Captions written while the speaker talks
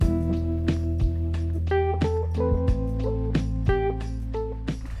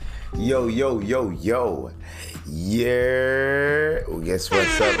Yo. Yeah. Well, guess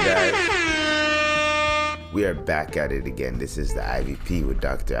what's up, guys? We are back at it again. This is the IVP with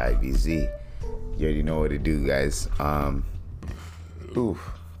Dr. IVZ. You already know what to do, guys.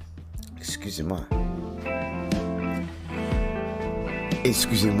 Excusez-moi.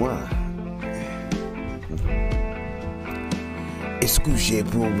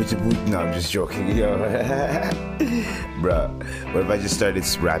 No, I'm just joking, yo. Bruh, what if I just started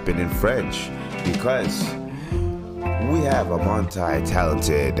rapping in French? Because we have a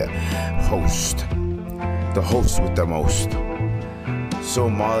multi-talented host. The host with the most. So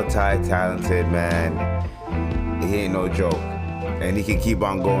multi-talented, man. He ain't no joke. And he can keep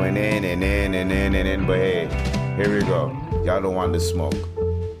on going in. But hey, here we go. Y'all don't want the smoke.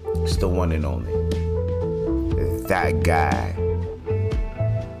 It's the one and only. That guy.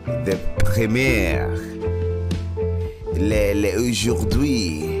 The première.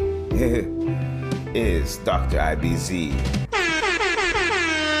 Aujourd'hui is Dr. IBZ.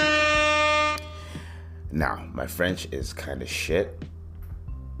 Now, my French is kind of shit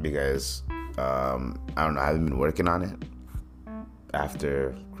because I don't know, I haven't been working on it.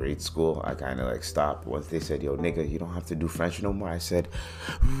 After grade school, I kind of like stopped. Once they said, yo, nigga, you don't have to do French no more, I said,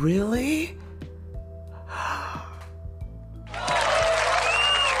 really?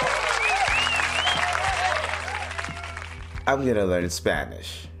 I'm gonna learn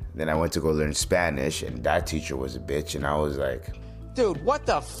Spanish. Then I went to go learn Spanish, and that teacher was a bitch, and I was like, dude, what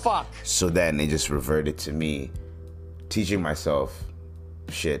the fuck? So then they just reverted to me teaching myself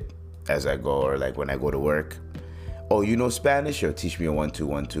shit as I go, or like when I go to work. Oh, you know Spanish? Yo, teach me a 1 2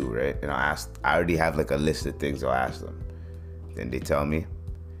 1 2, right? And I already have like a list of things I'll ask them. Then they tell me,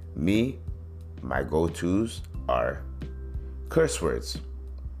 my go-tos are curse words.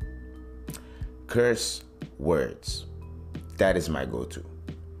 Curse words. That is my go-to.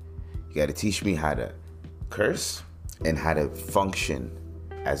 You gotta teach me how to curse and how to function,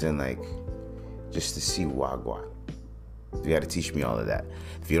 as in like, just to see wagwan. You gotta teach me all of that.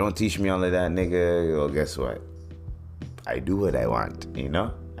 If you don't teach me all of that, nigga, well, guess what? I do what I want, you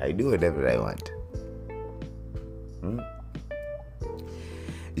know? I do whatever I want.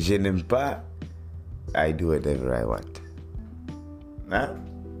 Je n'aime pas, I do whatever I want. Huh?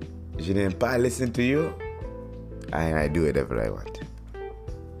 Je n'aime pas listen to you, and I do whatever I want.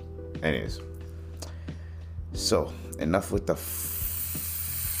 Anyways, so enough with the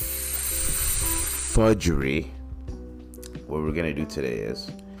fudgery. What we're gonna do today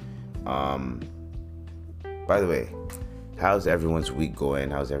is, by the way, how's everyone's week going?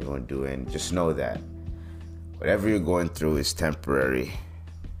 How's everyone doing? Just know that whatever you're going through is temporary.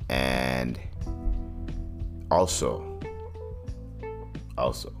 And also,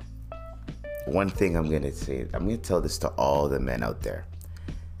 one thing I'm going to say, I'm going to tell this to all the men out there.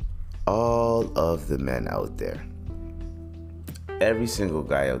 All of the men out there. Every single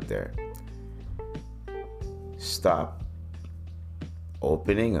guy out there. Stop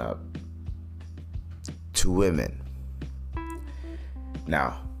opening up to women.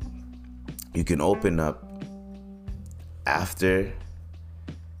 Now, you can open up after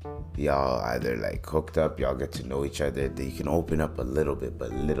y'all either like hooked up, y'all get to know each other. You can open up a little bit,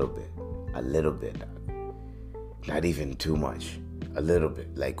 but a little bit. Not even too much. A little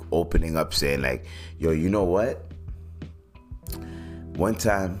bit. Like opening up, saying like, yo, you know what? One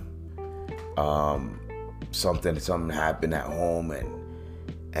time, something happened at home,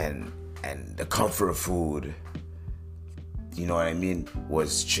 and the comfort of food, you know what I mean,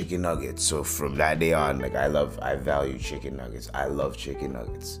 was chicken nuggets. So from that day on, like I value chicken nuggets. I love chicken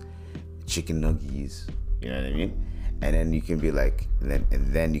nuggets. Chicken nuggies. You know what I mean? And then you can be like, and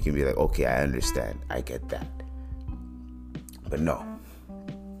then you can be like, okay, I understand. I get that. But no.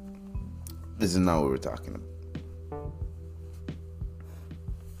 This is not what we're talking about.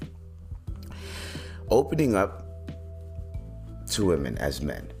 Opening up to women as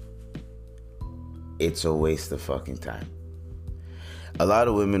men, it's a waste of fucking time. A lot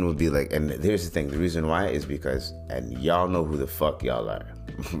of women will be like, and here's the thing, the reason why is because, and y'all know who the fuck y'all are.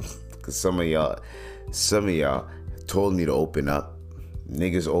 Because some of y'all told me to open up.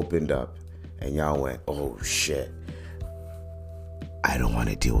 Niggas opened up, and y'all went, oh shit, I don't want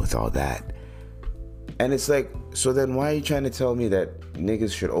to deal with all that. And it's like, so then why are you trying to tell me that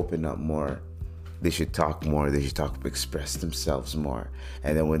niggas should open up more? They should talk more. They should express themselves more.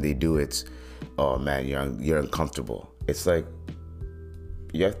 And then when they do, it's, oh man, you're uncomfortable. It's like,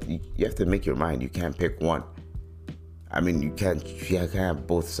 you have to make your mind. You can't pick one. I mean, you can't have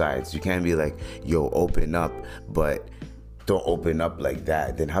both sides. You can't be like, yo, open up, but don't open up like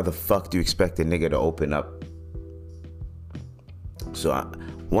that. Then how the fuck do you expect a nigga to open up? So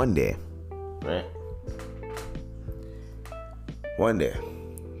One day, right? One day,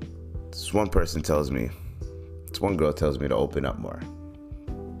 this one girl tells me to open up more.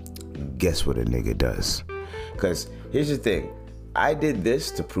 Guess what a nigga does? Because here's the thing. I did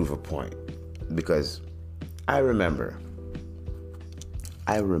this to prove a point. Because I remember.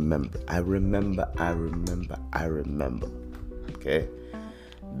 Okay?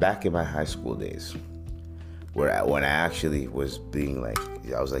 Back in my high school days, when I actually was being like,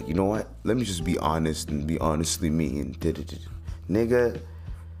 I was like, you know what? Let me just be honest and be honestly me. And nigga,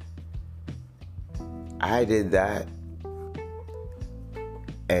 I did that.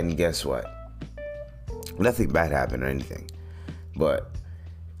 And guess what? Nothing bad happened or anything. But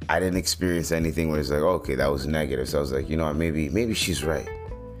I didn't experience anything where it's like, okay, that was negative. So I was like, you know what? Maybe she's right.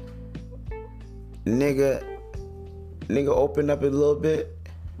 Nigga opened up a little bit.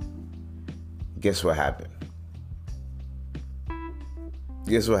 Guess what happened?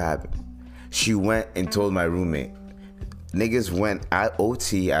 She went and told my roommate. Niggas went at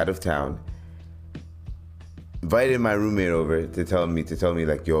OT out of town. Invited my roommate over to tell me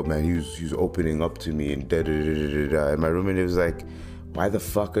like, yo man, he was opening up to me and da da da da da. And my roommate was like, why the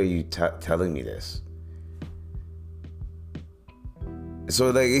fuck are you telling me this? So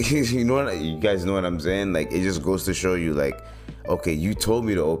like, you know what, you guys know what I'm saying? Like, it just goes to show you, like, okay, you told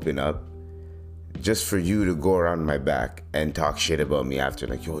me to open up just for you to go around my back and talk shit about me after,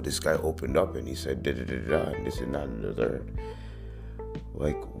 like, yo, this guy opened up and he said da da da da and this and that and the third.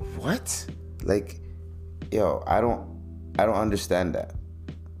 Like, what? Like, yo, I don't understand that.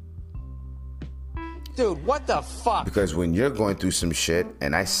 Dude, what the fuck? Because when you're going through some shit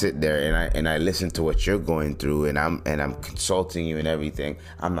and I sit there and I listen to what you're going through and I'm consulting you and everything,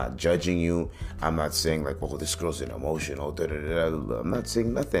 I'm not judging you. I'm not saying like, oh, this girl's an emotional. Da, da, da, da. I'm not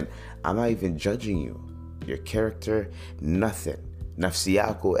saying nothing. I'm not even judging you. Your character, nothing.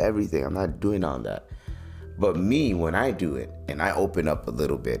 Nafsiyako, everything. I'm not doing all that. But me, when I do it and I open up a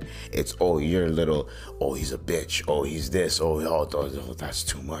little bit, it's, oh, you're a little, oh, he's a bitch, oh, he's this, oh, that's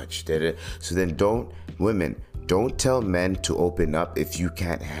too much. So then women, don't tell men to open up if you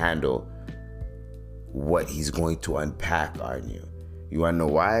can't handle what he's going to unpack on you. You want to know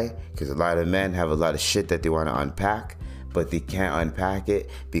why? Because a lot of men have a lot of shit that they want to unpack, but they can't unpack it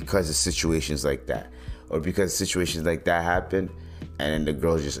because of situations like that. Or because situations like that happen, and then the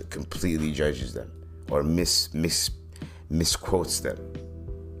girl just completely judges them. Or misquotes them,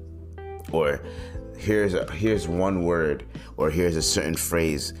 or here's one word, or here's a certain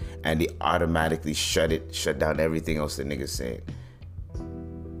phrase, and they automatically shut down everything else the nigga's saying.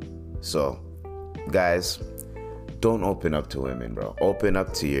 So, guys, don't open up to women, bro. Open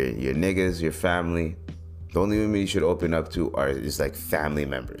up to your niggas, your family. The only women you should open up to is like family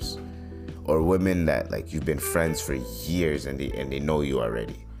members, or women that like you've been friends for years and they know you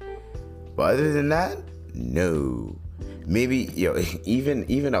already. But other than that, no. Maybe,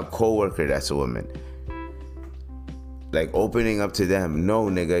 even a coworker that's a woman, like opening up to them, no,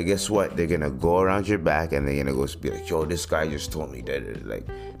 nigga, guess what? They're gonna go around your back and they're gonna go be like, yo, this guy just told me that. Like,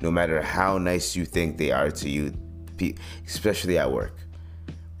 no matter how nice you think they are to you, especially at work,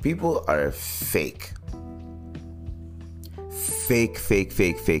 people are fake. Fake.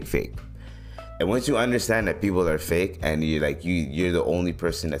 And once you understand that people are fake and you're the only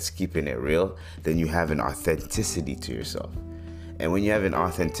person that's keeping it real, then you have an authenticity to yourself. And when you have an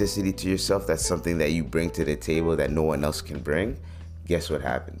authenticity to yourself, that's something that you bring to the table that no one else can bring. Guess what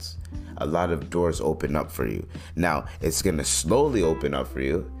happens? A lot of doors open up for you. Now, it's going to slowly open up for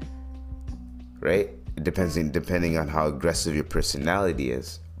you, right? Depending on how aggressive your personality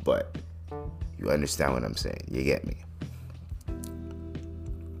is. But you understand what I'm saying. You get me?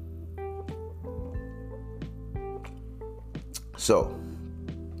 So,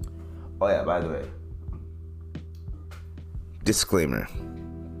 oh yeah, by the way, disclaimer.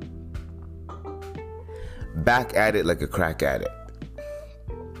 Back at it like a crack addict.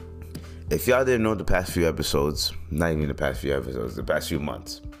 If y'all didn't know the past few episodes, not even the past few episodes, the past few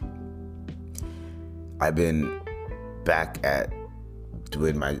months, I've been back at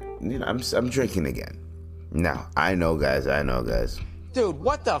doing my, I'm drinking again. Now, I know guys. Dude,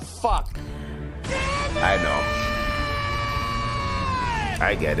 what the fuck? I know.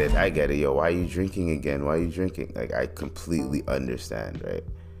 I get it. Yo, why are you drinking again? Why are you drinking? Like, I completely understand, right?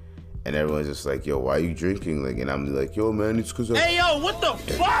 And everyone's just like, yo, why are you drinking? Like, and I'm like, yo, man, it's because Hey, yo, what the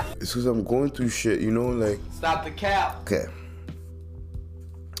fuck? It's because I'm going through shit, like. Stop the cap. Okay.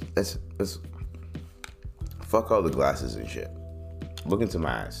 Let's fuck all the glasses and shit. Look into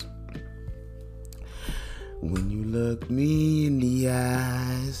my eyes. When you look me in the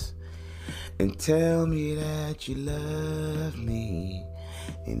eyes and tell me that you love me,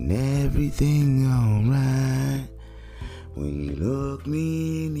 and everything alright when you look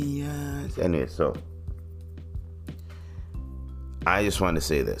me in the eyes. Anyway, so I just want to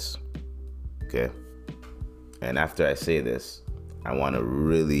say this, okay? And after I say this, I want to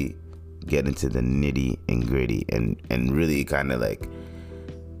really get into the nitty and gritty and really kind of like,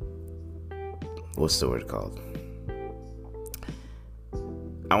 what's the word called?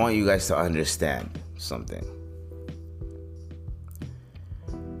 I want you guys to understand something.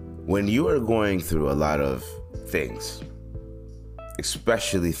 When you are going through a lot of things,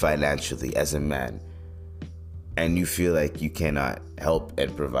 especially financially as a man, and you feel like you cannot help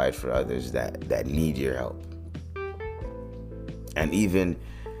and provide for others that need your help, and even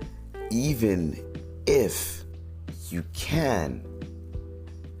if you can,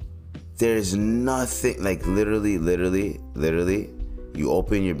 there's nothing, like literally, you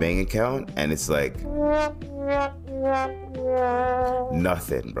open your bank account and it's like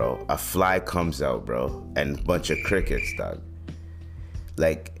nothing, bro. A fly comes out, bro, and a bunch of crickets, dog.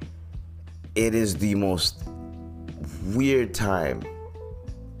 Like, it is the most weird time,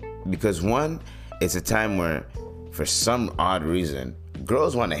 because one, it's a time where, for some odd reason,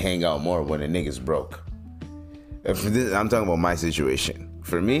 girls want to hang out more when a nigga's broke. I'm talking about my situation.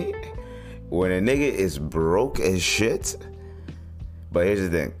 For me, when a nigga is broke as shit. But here's the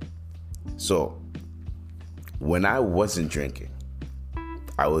thing. So, when I wasn't drinking,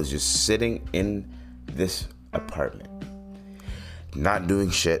 I was just sitting in this apartment, not doing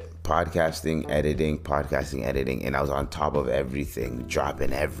shit, podcasting, editing, and I was on top of everything,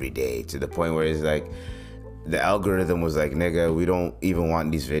 dropping every day, to the point where it's like, the algorithm was like, nigga, we don't even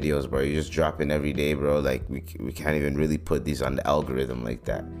want these videos, bro. You're just dropping every day, bro. Like, we can't even really put these on the algorithm like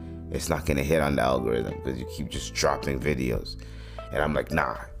that. It's not gonna hit on the algorithm because you keep just dropping videos. And I'm like,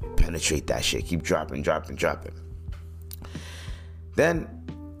 nah, penetrate that shit. Keep dropping. Then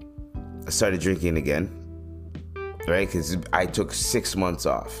I started drinking again, right? Because I took 6 months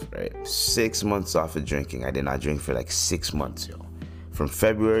off, right? 6 months off of drinking. I did not drink for like 6 months, yo. From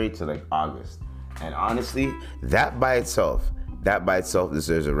February to like August. And honestly, that by itself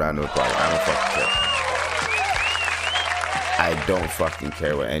deserves a round of applause. I don't fucking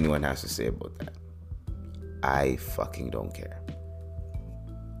care what anyone has to say about that. I fucking don't care.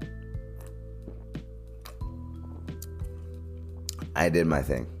 I did my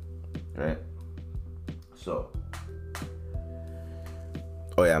thing, right? So,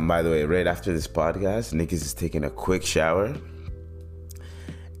 oh yeah, and by the way, right after this podcast, niggas is taking a quick shower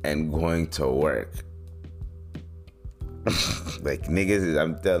and going to work. Like, niggas,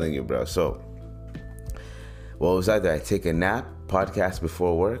 I'm telling you, bro. So, well, it was either I take a nap, podcast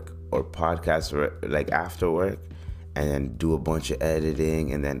before work, or podcast like after work, and then do a bunch of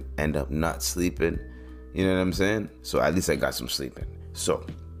editing, and then end up not sleeping. You know what I'm saying? So at least I got some sleep in. So,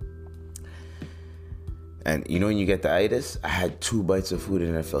 and you know when you get the itis, I had 2 bites of food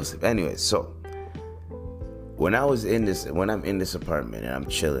and I fell asleep. Anyway, so when I'm in this apartment and I'm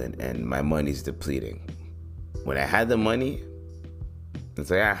chilling and my money's depleting, when I had the money, it's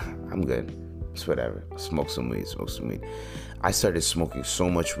like, I'm good. It's whatever. Smoke some weed. I started smoking so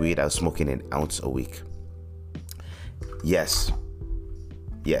much weed, I was smoking an ounce a week. Yes.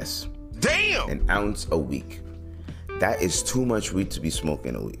 Damn! An ounce a week. That is too much weed to be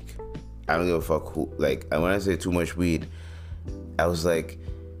smoking a week. I don't give a fuck who. Like, when I say too much weed, I was like,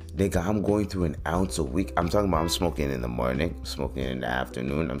 nigga, I'm going through an ounce a week. I'm talking about I'm smoking in the morning, smoking in the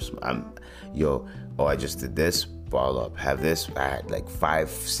afternoon. I just did this, ball up. Have this. I had like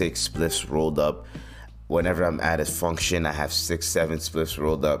 5-6 spliffs rolled up. Whenever I'm at a function, I have 6-7 spliffs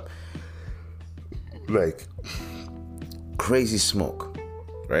rolled up. Like, crazy smoke,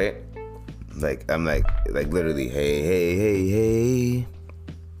 right? Like, I'm like literally, hey,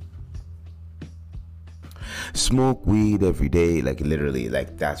 smoke weed every day. Like, literally,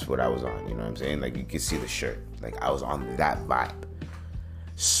 like, that's what I was on, you know what I'm saying? Like, you can see the shirt. Like, I was on that vibe.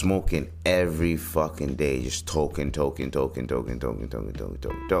 Smoking every fucking day, just toking.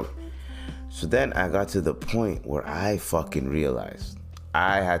 So then I got to the point where I fucking realized,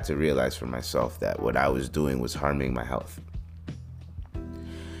 I had to realize for myself that what I was doing was harming my health.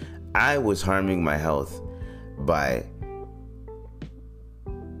 I was harming my health by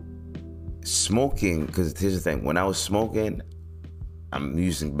smoking, because here's the thing, when I was smoking, I'm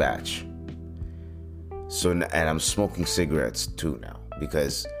using batch. So, and I'm smoking cigarettes too now,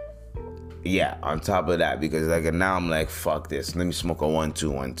 because, yeah, on top of that, because like now I'm like, fuck this, let me smoke a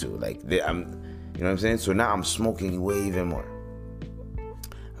 1-2. Like, you know what I'm saying? So now I'm smoking way even more.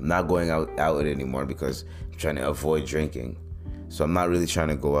 I'm not going out anymore because I'm trying to avoid drinking. So I'm not really trying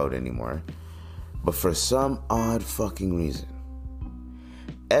to go out anymore. But for some odd fucking reason,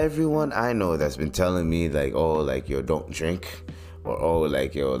 everyone I know that's been telling me like, oh, like, yo, don't drink, or oh,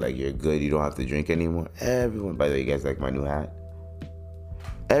 like, yo, like, you're good, you don't have to drink anymore. Everyone, by the way, you guys like my new hat?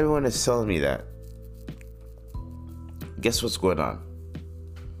 Everyone is telling me that. Guess what's going on?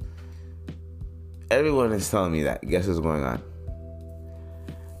 Everyone is telling me that. Guess what's going on?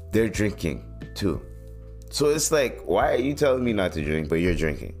 They're drinking too. So it's like, why are you telling me not to drink, but you're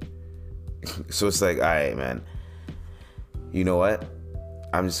drinking? So it's like, all right, man. You know what?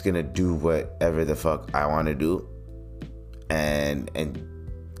 I'm just gonna do whatever the fuck I want to do. And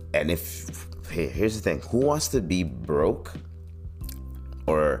if here's the thing, who wants to be broke,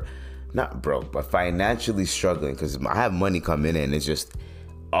 or not broke, but financially struggling? Because I have money coming in, it's just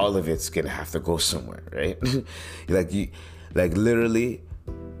all of it's gonna have to go somewhere, right? like literally,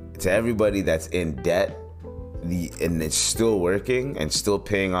 to everybody that's in debt, and it's still working and still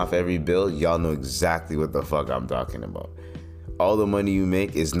paying off every bill, y'all know exactly what the fuck I'm talking about. All the money you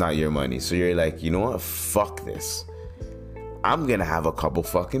make is not your money. So you're like, you know what? Fuck this. I'm gonna have a couple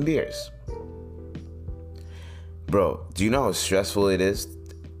fucking beers. Bro, do you know how stressful it is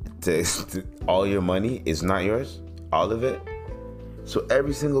to all your money is not yours? All of it? So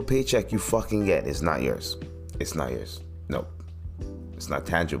every single paycheck you fucking get is not yours. It's not yours. Nope. It's not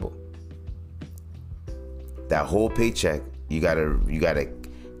tangible. That whole paycheck, you gotta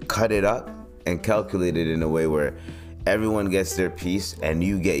cut it up and calculate it in a way where everyone gets their piece and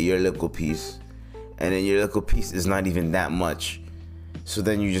you get your little piece, and then your little piece is not even that much. So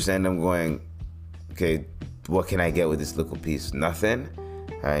then you just end up going, okay, what can I get with this little piece? Nothing?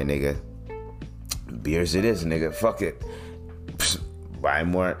 Alright, nigga. Beers it is, nigga. Fuck it. Buy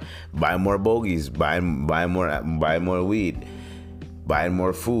more bogeys, buy more weed, buy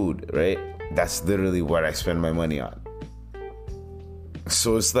more food, right? That's literally what I spend my money on.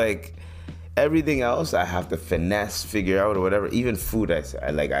 So it's like everything else I have to finesse, figure out, or whatever. Even food, I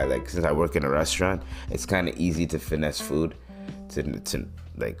like since I work in a restaurant, it's kind of easy to finesse food. To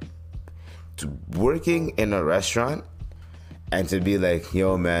working in a restaurant and to be like,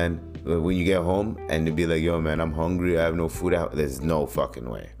 yo, man, when you get home and to be like, yo, man, I'm hungry, I have no food out. There's no fucking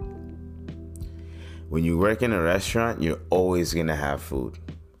way. When you work in a restaurant, you're always gonna have food.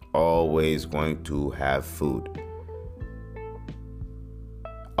 Always going to have food.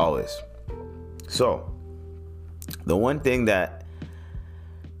 Always. So, the one thing that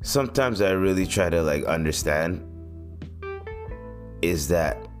sometimes I really try to like understand is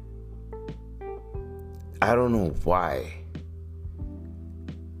that I don't know why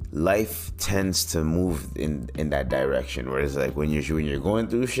life tends to move in that direction, where it's like when you're going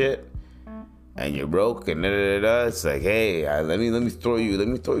through shit and you're broke and it's like, hey, let me throw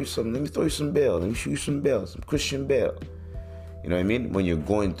you some bail, let me shoot you some bail, some Christian bail. You know what I mean? When you're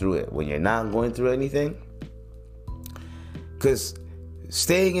going through it, when you're not going through anything, because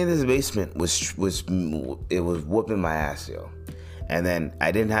staying in this basement was whooping my ass, yo. And then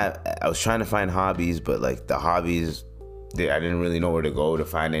I was trying to find hobbies, but like the hobbies, I didn't really know where to go to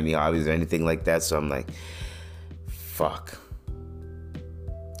find any hobbies or anything like that. So I'm like, fuck.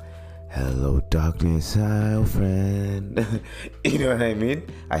 Hello, darkness, my old friend. You know what I mean?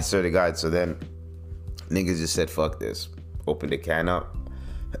 I swear to God. So then niggas just said, fuck this. Opened the can up.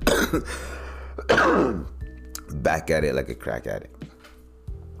 Back at it like a crack addict.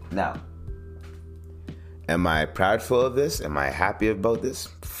 Now, am I proudful of this? Am I happy about this?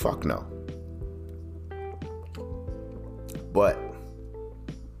 Fuck no. But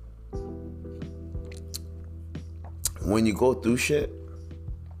when you go through shit,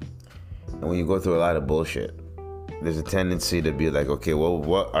 and when you go through a lot of bullshit, there's a tendency to be like, okay, well,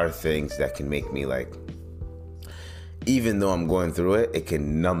 what are things that can make me like, even though I'm going through it, it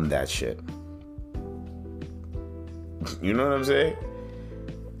can numb that shit. You know what I'm saying?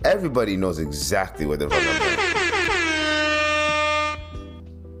 Everybody knows exactly what the fuck I'm doing.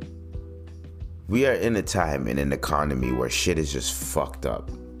 We are in a time in an economy where shit is just fucked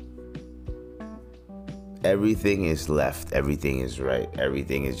up. Everything is left, everything is right,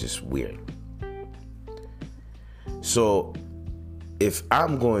 everything is just weird. So, if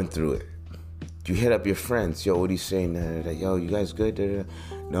I'm going through it, you hit up your friends, yo, what are you saying? Yo, you guys good?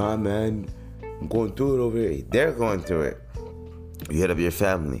 Nah, man, I'm going through it over here. They're going through it. You hit up your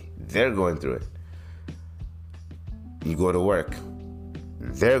family, they're going through it. You go to work,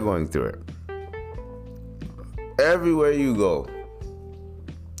 they're going through it. Everywhere you go,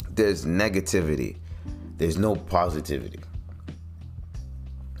 there's negativity. There's no positivity.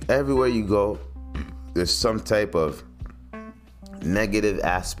 Everywhere you go, there's some type of negative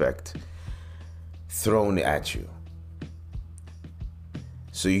aspect thrown at you.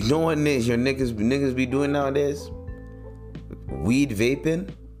 So you know what your niggas be doing nowadays? Weed vaping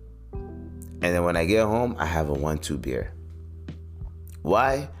And then when I get home, I have a 1-2 beer.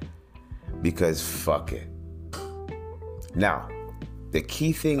 Why? Because fuck it. Now, the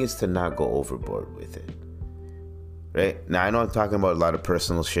key thing is to not go overboard with it. Right? Now, I know I'm talking about a lot of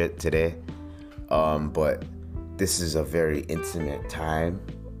personal shit today. But this is a very intimate time.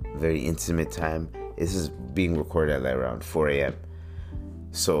 This is being recorded at like around 4 a.m.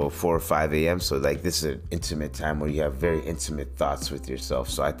 So 4 or 5 a.m. So like this is an intimate time where you have very intimate thoughts with yourself.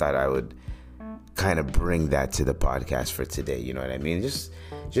 So I thought I would kind of bring that to the podcast for today. You know what I mean? Just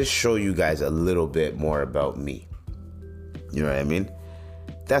show you guys a little bit more about me. You know what I mean?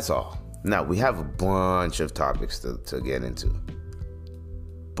 That's all. Now we have a bunch of topics to get into.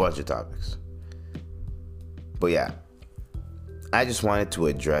 Bunch of topics. But yeah, I just wanted to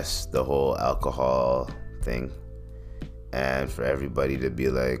address the whole alcohol thing. And for everybody to be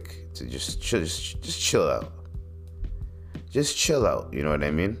like, to just chill out. Just chill out, you know what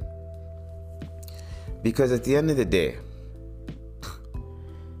I mean? Because at the end of the day,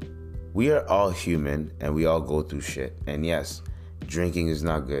 we are all human and we all go through shit. And yes, drinking is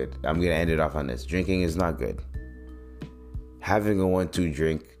not good. I'm going to end it off on this. Drinking is not good. Having a 1-2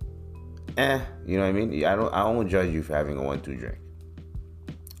 drink, you know what I mean? I won't judge you for having a 1-2 drink.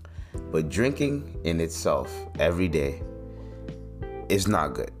 But drinking in itself every day is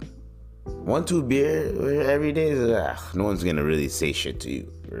not good. 1-2 beer every day is no one's gonna really say shit to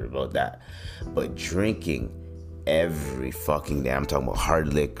you about that. But drinking every fucking day, I'm talking about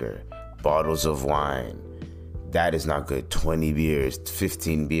hard liquor, bottles of wine, that is not good. 20 beers,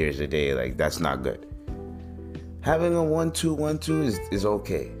 15 beers a day, like that's not good. Having a 1-2 is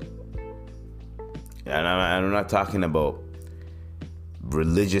okay. And I'm not talking about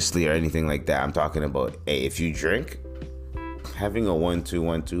religiously or anything like that. I'm talking about, hey, if you drink, having a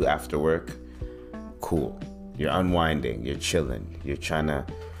 1-2 after work, cool. You're unwinding, you're chilling, you're trying to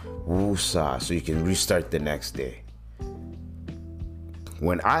woosah so you can restart the next day.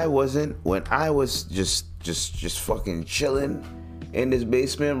 When I was just fucking chilling in this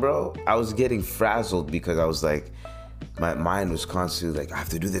basement, bro, I was getting frazzled because I was like, my mind was constantly like, I have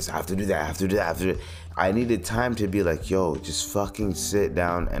to do this, I have to do that, I have to do that, I have to do that. I needed time to be like, yo, just fucking sit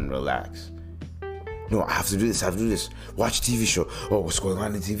down and relax. No, I have to do this, I have to do this. Watch TV show. Oh, what's going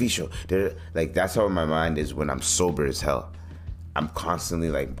on in the TV show? Like, that's how my mind is when I'm sober as hell. I'm constantly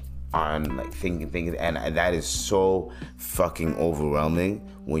like on, like thinking, and that is so fucking overwhelming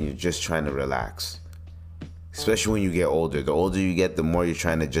when you're just trying to relax. Especially when you get older. The older you get, the more you're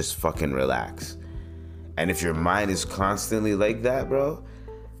trying to just fucking relax. And if your mind is constantly like that, bro,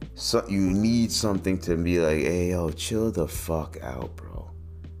 so you need something to be like, hey, yo, chill the fuck out, bro.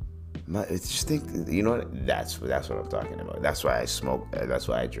 Just think, you know what? That's what I'm talking about. That's why I smoke. That's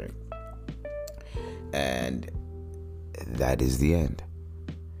why I drink. And that is the end.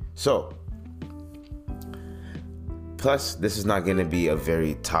 So, plus, this is not going to be a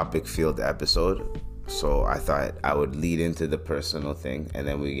very topic-filled episode. So I thought I would lead into the personal thing, and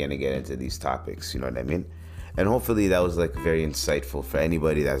then we're going to get into these topics, you know what I mean? And hopefully that was like very insightful for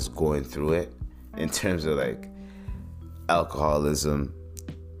anybody that's going through it in terms of like alcoholism,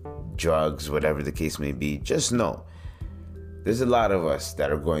 drugs, whatever the case may be. Just know, there's a lot of us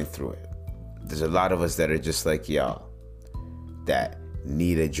that are going through it. There's a lot of us that are just like y'all, that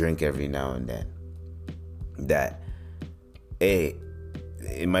need a drink every now and then. That, it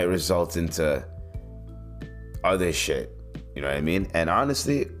might result into other shit, you know what I mean? And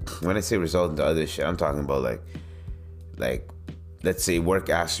honestly, when I say result into other shit, I'm talking about like let's say work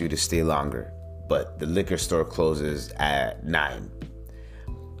asks you to stay longer, but the liquor store closes at 9.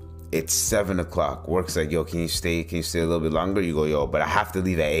 It's 7 o'clock. Work's like, yo, can you stay a little bit longer? You go, yo, but I have to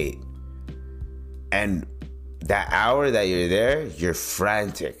leave at 8. And that hour that you're there, you're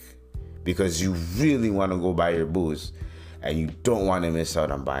frantic because you really want to go buy your booze. And you don't want to miss out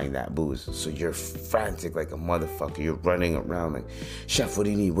on buying that booze. So you're frantic like a motherfucker. You're running around like, chef, what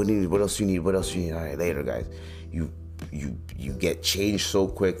do you need? What do you need? What else do you need? What else do you need? All right, later, guys. You get changed so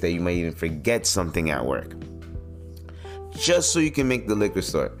quick that you might even forget something at work. Just so you can make the liquor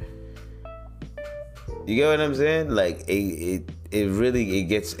store. You get what I'm saying? Like, it really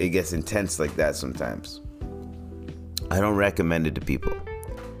gets intense like that sometimes. I don't recommend it to people.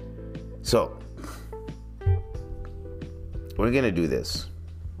 So, we're gonna do this,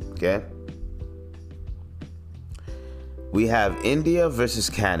 okay? We have India versus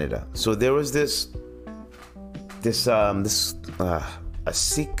Canada. So there was a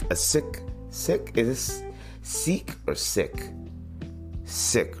Sikh. Is this Sikh or Sikh?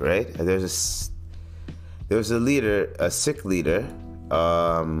 Sikh, right? There was a leader, a Sikh leader.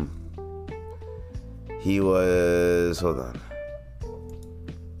 He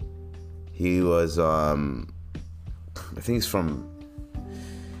He was I think he's from.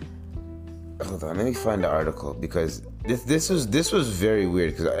 Hold on, let me find the article because this was very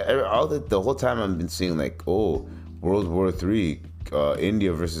weird because the whole time I've been seeing like, oh, World War III,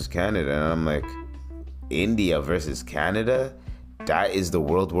 India versus Canada, and I'm like, India versus Canada, that is the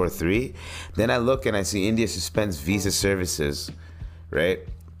World War III. Then I look and I see India suspends visa services, right,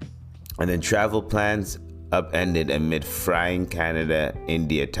 and then travel plans upended amid frying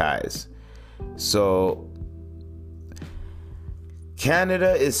Canada-India ties. So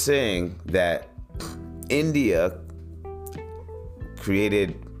Canada is saying that India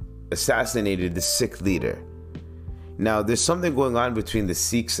assassinated the Sikh leader. Now, there's something going on between the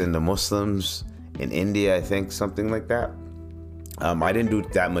Sikhs and the Muslims in India, I think, something like that. I didn't do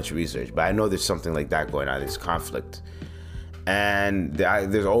that much research, but I know there's something like that going on. There's conflict. And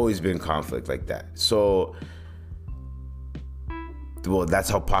there's always been conflict like that. So, well, that's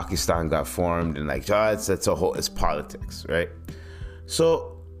how Pakistan got formed, and like, it's politics, right?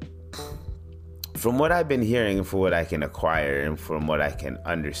 So, from what I've been hearing, and from what I can acquire, and from what I can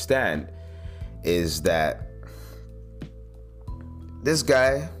understand, is that this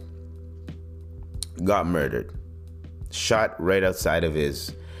guy got murdered, shot right outside of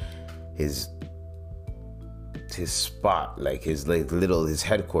his spot, like his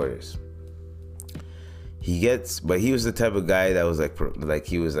headquarters. But he was the type of guy that was like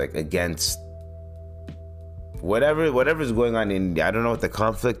he was like against whatever's going on in India. I don't know what the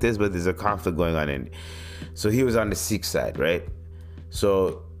conflict is, but there's a conflict going on in India. So he was on the Sikh side, right?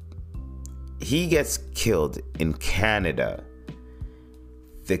 So he gets killed in Canada.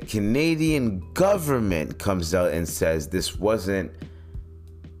 The Canadian government comes out and says this wasn't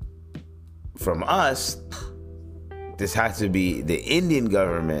from us. This had to be the Indian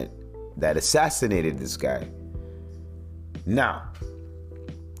government that assassinated this guy. Now,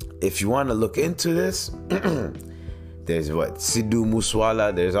 if you want to look into this, there's Sidhu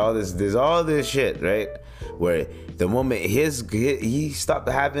Moosewala, there's all this shit, right? Where the moment he stopped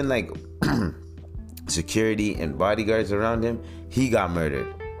having like security and bodyguards around him, he got murdered.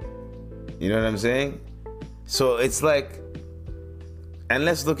 You know what I'm saying? So it's like, and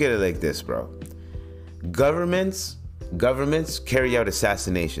let's look at it like this, bro. Governments carry out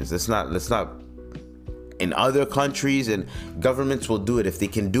assassinations. Let's not. In other countries, and governments will do it. If they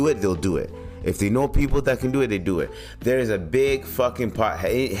can do it, they'll do it. If they know people that can do it, they do it. There is a big fucking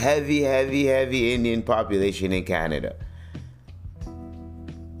heavy Indian population in Canada.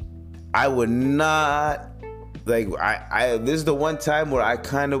 I would not, like, this is the one time where I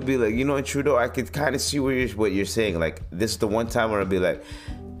kind of be like, you know what, Trudeau, I could kind of see what you're saying. Like, this is the one time where I'll be like,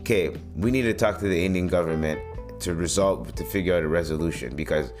 okay, we need to talk to the Indian government to figure out a resolution,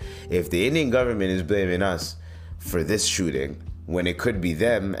 because if the Indian government is blaming us for this shooting when it could be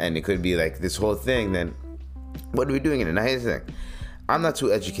them and it could be like this whole thing, then what are we doing in it? Now here's the thing, I'm not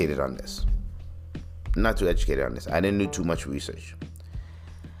too educated on this. I didn't do too much research.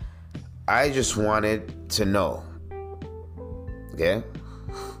 I just wanted to know, okay,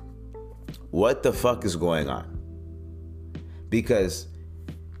 what the fuck is going on? Because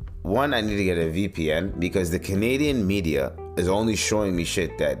one, I need to get a VPN, because the Canadian media is only showing me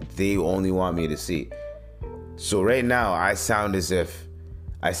shit that they only want me to see. So right now, I sound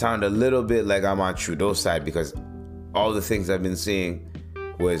a little bit like I'm on Trudeau's side, because all the things I've been seeing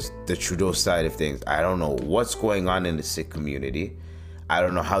was the Trudeau side of things. I don't know what's going on in the Sikh community. I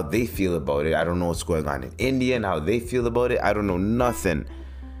don't know how they feel about it. I don't know what's going on in India and how they feel about it. I don't know nothing.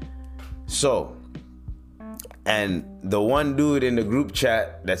 So, and the one dude in the group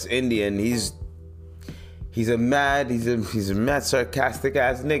chat that's Indian, he's a mad sarcastic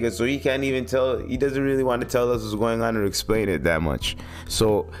ass nigga, so he can't even he doesn't really want to tell us what's going on or explain it that much.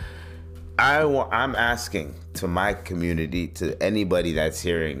 So I'm asking to my community, to anybody that's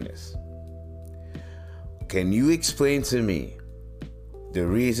hearing this, can you explain to me the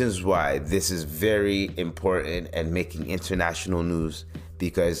reasons why this is very important and making international news?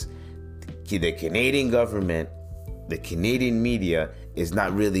 Because the Canadian government, the Canadian media is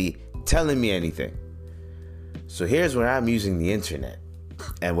not really telling me anything. So here's where I'm using the internet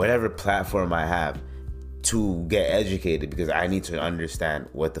and whatever platform I have to get educated, because I need to understand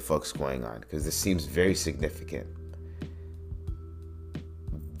what the fuck's going on, because this seems very significant.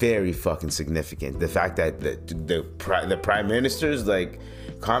 Very fucking significant. The fact that the prime minister's like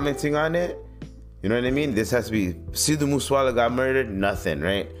commenting on it, you know what I mean? This has to be Sidhu Moosewala got murdered, nothing,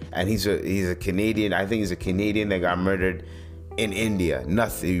 right? And he's a Canadian. I think he's a Canadian that got murdered in India.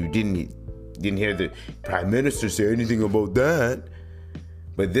 Nothing. You didn't hear the prime minister say anything about that.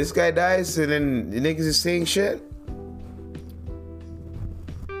 But this guy dies, and then the niggas is saying shit.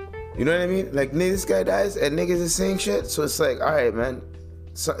 You You know what I mean? Like, nigga, this guy dies and niggas is saying shit. So it's like, all right, man,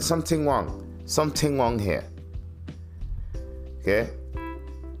 something wrong here. Okay?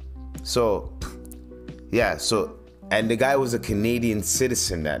 So, yeah, and the guy was a Canadian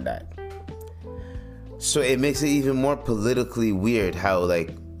citizen that died. So it makes it even more politically weird how,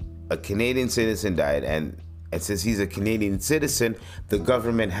 like, a Canadian citizen died, and since he's a Canadian citizen, the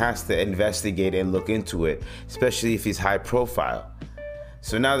government has to investigate and look into it, especially if he's high profile.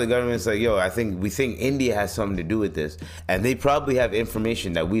 So now the government's like, yo, we think India has something to do with this. And they probably have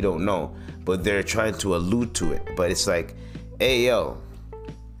information that we don't know, but they're trying to allude to it. But it's like, hey, yo,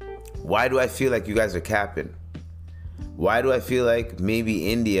 why do I feel like you guys are capping? Why do I feel like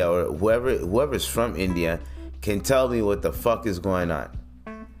maybe India or whoever's from India can tell me what the fuck is going on?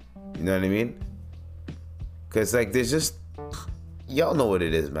 You know what I mean? Because, like, there's just, y'all know what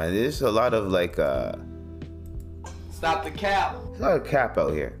it is, man. There's a lot of, like, Stop the cap. a lot of cap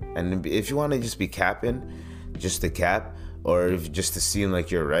out here. And if you want to just be capping, just to cap, or if just to seem like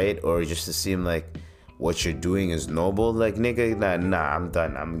you're right, or just to seem like what you're doing is noble, like, nigga, nah, I'm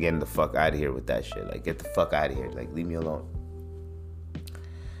done. I'm getting the fuck out of here with that shit. Like, get the fuck out of here. Like, leave me alone.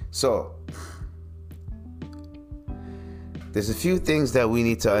 So, there's a few things that we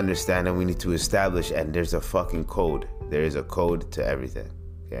need to understand and we need to establish, and there's a fucking code. There is a code to everything,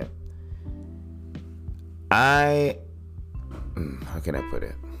 okay? How can I put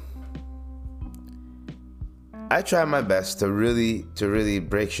it? I try my best to really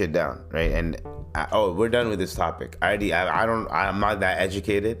break shit down, right? And we're done with this topic. I'm not that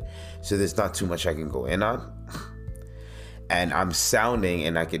educated, so there's not too much I can go in on. And I'm sounding,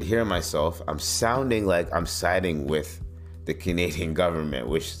 and I could hear myself, I'm sounding like I'm siding with the Canadian government,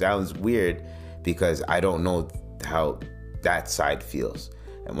 which sounds weird because I don't know how that side feels.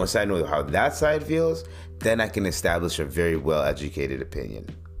 And once I know how that side feels, then I can establish a very well-educated opinion,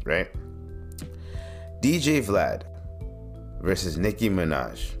 right? DJ Vlad versus Nicki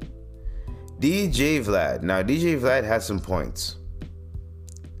Minaj. DJ Vlad had some points.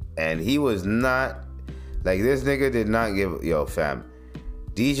 And he was not, like, this nigga did not give, yo, fam.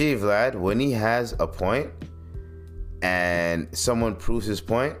 DJ Vlad, when he has a point and someone proves his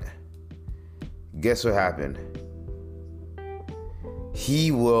point, guess what happened?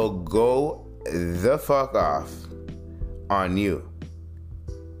 He will go the fuck off on you.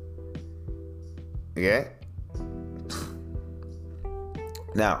 Okay?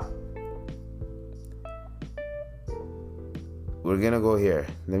 Now, we're gonna go here.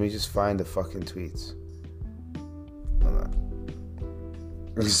 Let me just find the fucking tweets. Hold on.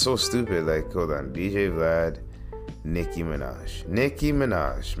 It's so stupid. Like, hold on. DJ Vlad, Nicki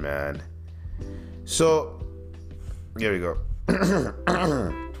Minaj, man. So, here we go.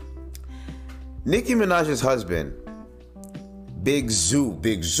 Nicki Minaj's husband, Big Zoo,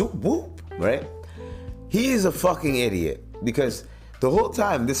 whoop, right? He is a fucking idiot because the whole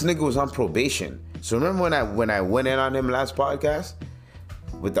time this nigga was on probation. So remember when I went in on him last podcast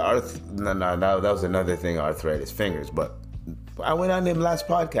with the that was another thing, arthritis fingers, but I went on him last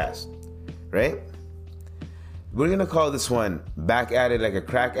podcast, right? We're gonna call this one back at it like a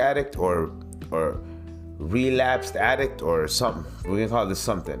crack addict or relapsed addict or something. We're gonna call this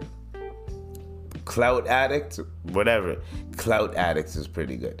something. Clout addict, whatever. Clout addicts is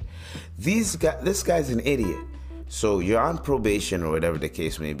pretty good. This guy's an idiot. So you're on probation or whatever the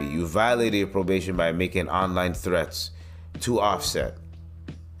case may be. You violated your probation by making online threats to Offset.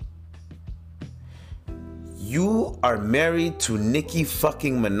 You are married to Nicki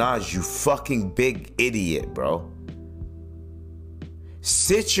fucking Minaj, you fucking big idiot, bro.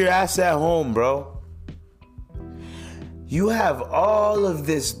 Sit your ass at home, bro. You have all of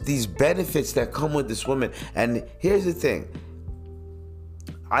these benefits that come with this woman. And here's the thing.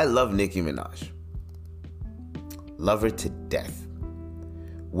 I love Nicki Minaj. Love her to death.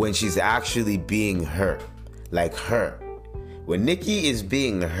 When she's actually being her. Like her. When Nicki is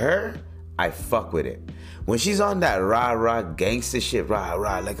being her, I fuck with it. When she's on that rah-rah gangster shit,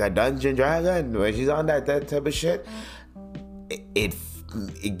 rah-rah, like a Dungeon Dragon, when she's on that type of shit, it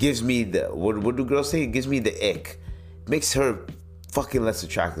gives me the, what do girls say? It gives me the ick. Makes her fucking less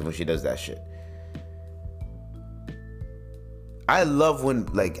attractive when she does that shit. I love when,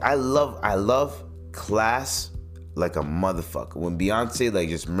 like, I love class like a motherfucker. When Beyonce, like,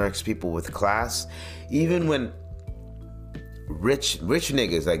 just murks people with class. Even when rich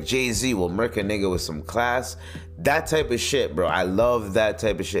niggas like Jay-Z will murk a nigga with some class. That type of shit, bro. I love that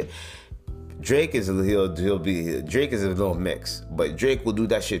type of shit. Drake is a little mix, but Drake will do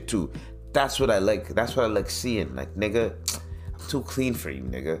that shit too. That's what I like. That's what I like seeing. Like, nigga, I'm too clean for you,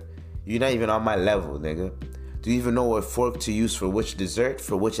 nigga. You're not even on my level, nigga. Do you even know what fork to use for which dessert,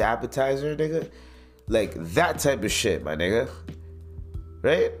 for which appetizer, nigga? Like, that type of shit, my nigga.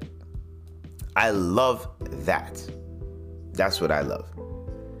 Right? I love that. That's what I love.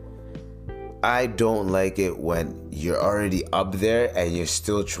 I don't like it when you're already up there and you're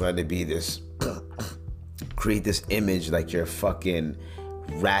still trying to be this, create this image like you're a fucking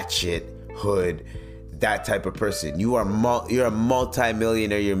ratchet hood, that type of person. You're a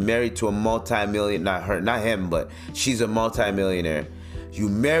multi-millionaire. You're married to a multi-millionaire. Not him, but she's a multi-millionaire. You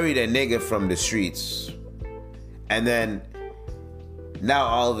married a nigga from the streets. And then now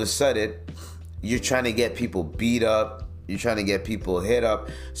all of a sudden, you're trying to get people beat up. You're trying to get people hit up.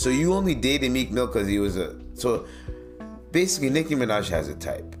 So you only dated Meek Mill because he was so basically Nicki Minaj has a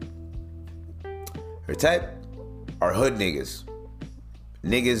type. Her type are hood niggas.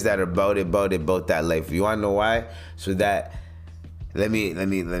 Niggas that are about that life. You wanna know why? So that let me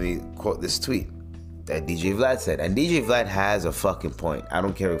quote this tweet that DJ Vlad said. And DJ Vlad has a fucking point. I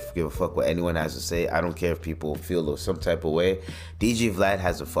don't give a fuck what anyone has to say. I don't care if people feel some type of way. DJ Vlad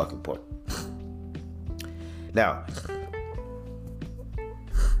has a fucking point. Now,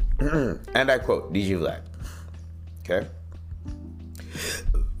 and I quote DJ Vlad. Okay?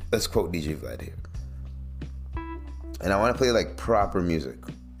 Let's quote DJ Vlad here. And I want to play like proper music.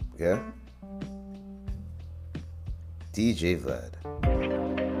 Okay? DJ Vlad.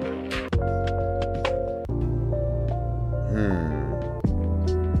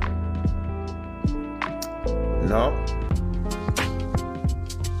 No.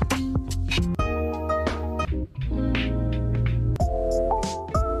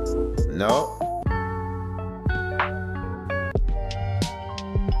 No.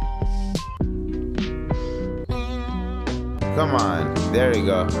 Come on. There we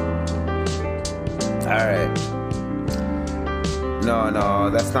go. Alright. No,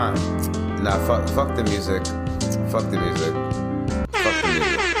 that's not. Nah, fuck the music. Fuck the music. Fuck the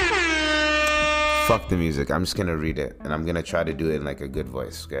music. Fuck the music. I'm just gonna read it. And I'm gonna try to do it in like a good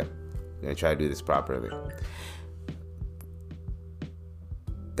voice, okay? I'm gonna try to do this properly.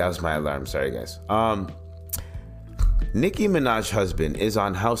 That was my alarm. Sorry, guys. Nicki Minaj's husband is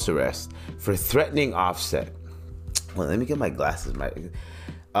on house arrest for threatening Offset. Well, let me get my glasses. Let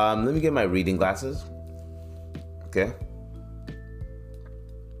me get my reading glasses. Okay.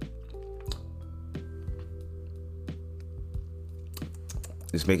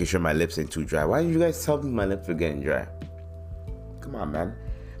 Just making sure my lips ain't too dry. Why did you guys tell me my lips were getting dry? Come on, man.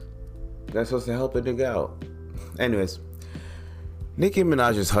 You guys supposed to help a nigga out. Anyways. Nicki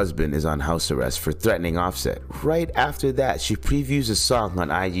Minaj's husband is on house arrest for threatening Offset. Right after that, she previews a song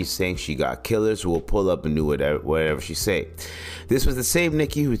on IG saying she got killers who will pull up and do whatever she say. This was the same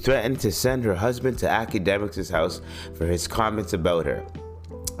Nicki who threatened to send her husband to Academics' house for his comments about her.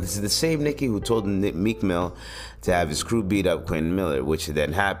 This is the same Nicki who told Meek Mill to have his crew beat up Quentin Miller, which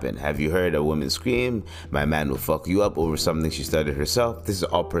then happened. Have you heard a woman scream, "My man will fuck you up," over something she started herself? This is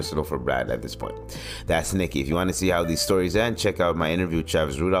all personal for Brad at this point. That's Nicki. If you want to see how these stories end, check out my interview with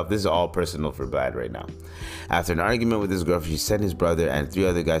Travis Rudolph. This is all personal for Brad right now. After an argument with his girlfriend, she sent his brother and 3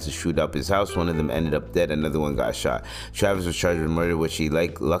 other guys to shoot up his house. One of them ended up dead, another one got shot. Travis was charged with murder, which he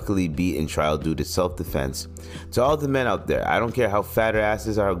luckily beat in trial due to self-defense. To all the men out there, I don't care how fat her ass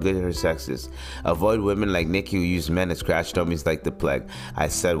is or how good her sex is. Avoid women like Nicki who use men as scratch dummies like the plague. I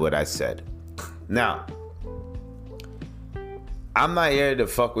said what I said. Now, I'm not here to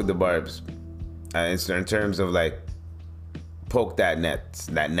fuck with the barbs in terms of like poke that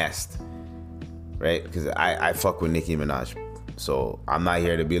nest, right? Because I fuck with Nicki Minaj, so I'm not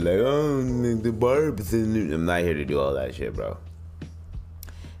here to be like, oh, the barbs. I'm not here to do all that shit, bro.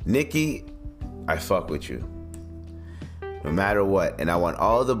 Nicki, I fuck with you no matter what, and I want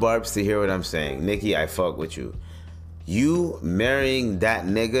all the barbs to hear what I'm saying. Nicki, I fuck with you. You marrying that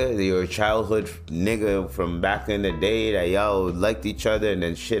nigga, your childhood nigga from back in the day that y'all liked each other and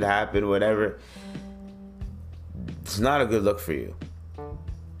then shit happened, whatever. It's not a good look for you.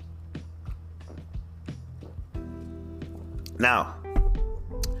 Now,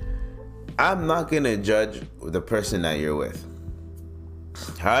 I'm not gonna judge the person that you're with.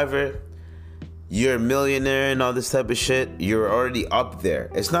 However, you're a millionaire and all this type of shit. You're already up there.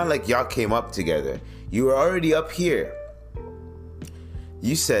 It's not like y'all came up together. You were already up here.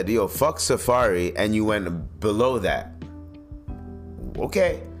 You said, yo, fuck Safari, and you went below that.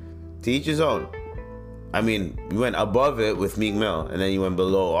 Okay, to each his own. I mean, you went above it with Meek Mill, and then you went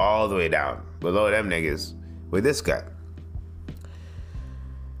below, all the way down, below them niggas, with this guy.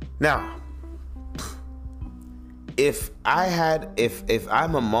 Now, if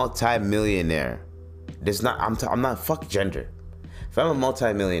I'm a multi-millionaire, I'm not fuck gender. If I'm a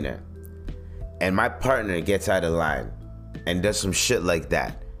multi-millionaire, and my partner gets out of line and does some shit like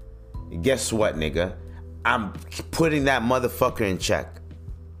that, guess what, nigga? I'm putting that motherfucker in check.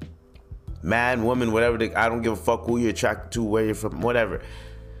 Man, woman, whatever, I don't give a fuck who you're attracted to, where you're from, whatever.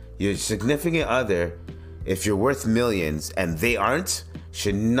 Your significant other, if you're worth millions and they aren't,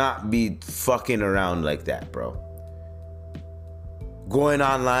 should not be fucking around like that, bro. Going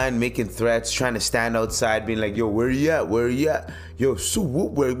online, making threats, trying to stand outside, being like, yo, where you at? Where you at? Yo, so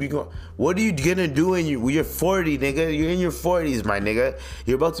where we going? What are you gonna do when you're 40, nigga? You're in your 40s, my nigga.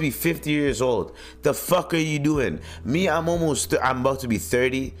 You're about to be 50 years old. The fuck are you doing? Me, I'm about to be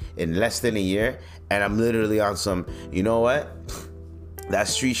 30 in less than a year, and I'm literally on some, you know what? That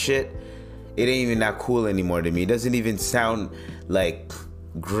street shit, it ain't even that cool anymore to me. It doesn't even sound like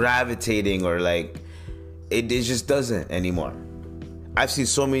gravitating or like, it just doesn't anymore. I've seen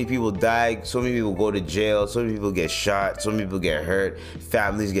so many people die, so many people go to jail, so many people get shot, so many people get hurt,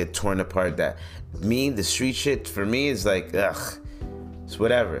 families get torn apart. That me, the street shit for me is like, ugh, it's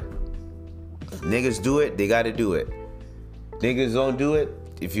whatever. Niggas do it, they gotta do it. Niggas don't do it,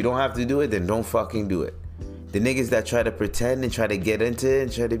 if you don't have to do it, then don't fucking do it. The niggas that try to pretend and try to get into it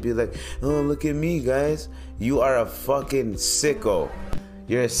and try to be like, oh, look at me, guys. You are a fucking sicko.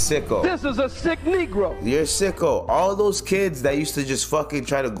 You're a sicko. This is a sick Negro. You're a sicko. All those kids that used to just fucking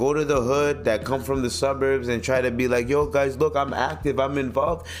try to go to the hood, that come from the suburbs and try to be like, yo, guys, look, I'm active, I'm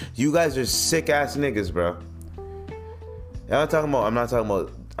involved. You guys are sick ass niggas, bro. I'm talking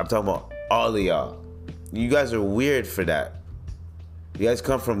about all of y'all. You guys are weird for that. You guys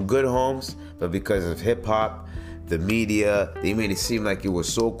come from good homes, but because of hip hop, the media, they made it seem like it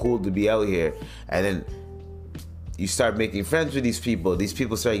was so cool to be out here. And then you start making friends with these people. These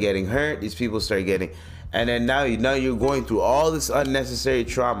people start getting hurt. These people start getting, and then now you're going through all this unnecessary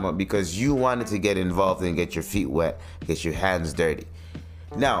trauma because you wanted to get involved and get your feet wet, get your hands dirty.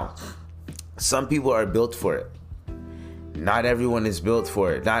 Now, some people are built for it. Not everyone is built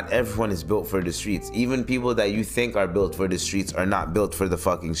for it. Not everyone is built for the streets. Even people that you think are built for the streets are not built for the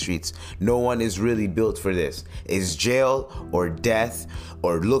fucking streets. No one is really built for this. It's jail or death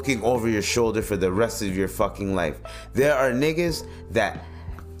or looking over your shoulder for the rest of your fucking life. There are niggas that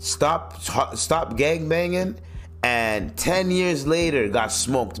stop gangbanging and 10 years later got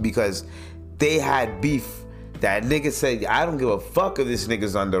smoked because they had beef. That nigga said, I don't give a fuck if this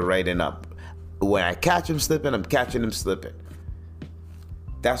nigga's on the right and up. When I catch him slipping, I'm catching him slipping.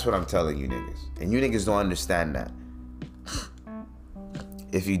 That's what I'm telling you niggas. And you niggas don't understand that.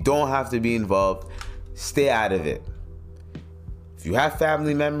 If you don't have to be involved, stay out of it. If you have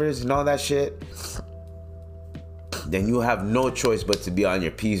family members and all that shit, then you have no choice but to be on your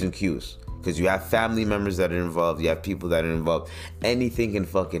P's and Q's. Because you have family members that are involved, you have people that are involved. Anything can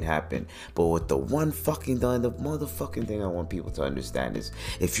fucking happen. But with the motherfucking thing I want people to understand is,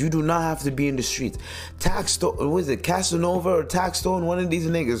 if you do not have to be in the streets, Casanova or Taxstone, one of these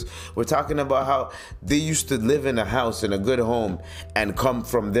niggas were talking about how they used to live in a house, in a good home, and come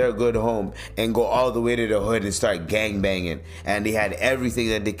from their good home and go all the way to the hood and start gangbanging. And they had everything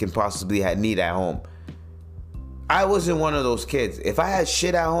that they can possibly need at home. I wasn't one of those kids. If I had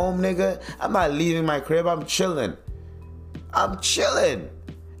shit at home, nigga, I'm not leaving my crib. I'm chilling.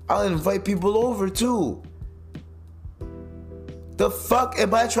 I'll invite people over too. The fuck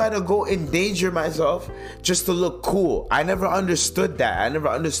am I trying to go endanger myself just to look cool? I never understood that. I never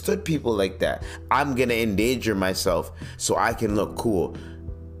understood people like that. I'm gonna endanger myself so I can look cool.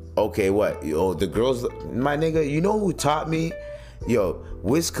 Okay, what? Yo, the girls, my nigga, you know who taught me? Yo,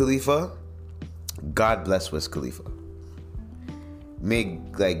 Wiz Khalifa. God bless Wiz Khalifa.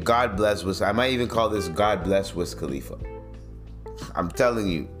 God bless Wiz. I might even call this God bless Wiz Khalifa. I'm telling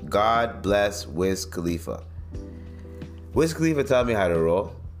you, God bless Wiz Khalifa. Wiz Khalifa taught me how to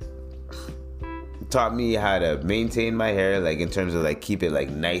roll. Taught me how to maintain my hair, like in terms of like keep it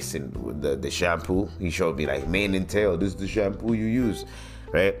like nice and with the shampoo. He showed me like mane and tail. This is the shampoo you use,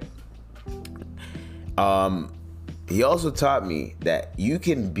 right? He also taught me that you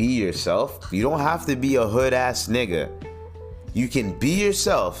can be yourself. You don't have to be a hood ass nigga. You can be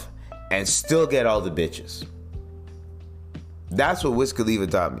yourself and still get all the bitches. That's what Wiz Khalifa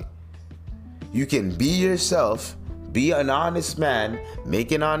taught me. You can be yourself, be an honest man,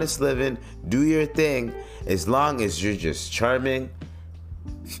 make an honest living, do your thing, as long as you're just charming,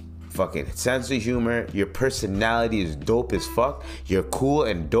 fucking sense of humor, your personality is dope as fuck, you're cool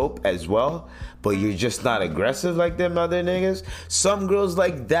and dope as well, but you're just not aggressive like them other niggas. Some girls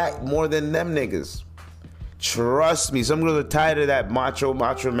like that more than them niggas. Trust me, some girls are tired of that macho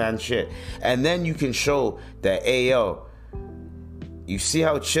man shit. And then you can show that, hey yo, you see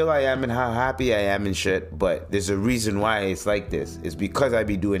how chill I am and how happy I am and shit, but there's a reason why it's like this. It's because I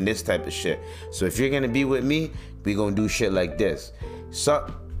be doing this type of shit. So if you're gonna be with me, we gonna do shit like this.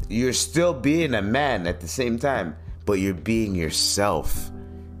 So you're still being a man at the same time, but you're being yourself.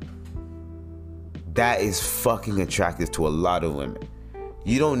 That is fucking attractive to a lot of women.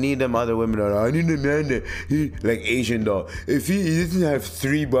 You don't need them other women. I need a man that like Asian doll. If he doesn't have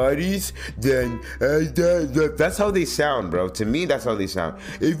 3 bodies, then that's how they sound, bro. To me, that's how they sound.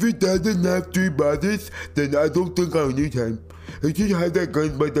 If he doesn't have 3 bodies, then I don't think I need him. He just has that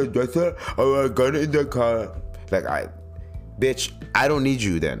gun by the dresser or a gun in the car. Like bitch, I don't need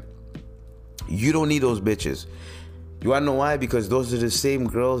you then. You don't need those bitches. You wanna know why? Because those are the same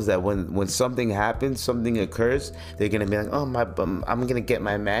girls that when something happens, something occurs, they're gonna be like, oh I'm gonna get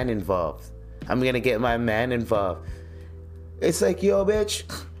my man involved. I'm gonna get my man involved. It's like, yo, bitch,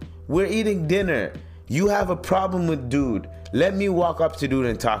 we're eating dinner. You have a problem with dude. Let me walk up to dude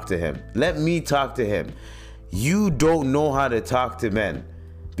and talk to him. Let me talk to him. You don't know how to talk to men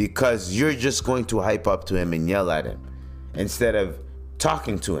because you're just going to hype up to him and yell at him instead of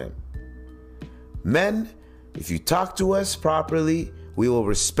talking to him. Men, if you talk to us properly, we will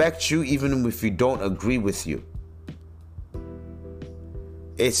respect you even if we don't agree with you.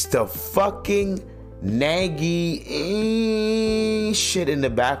 It's the fucking naggy shit in the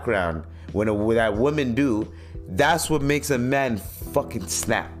background when that women do. That's what makes a man fucking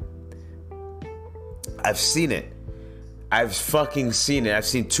snap. I've seen it. I've fucking seen it. I've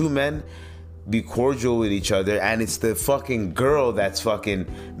seen 2 men be cordial with each other and it's the fucking girl that's fucking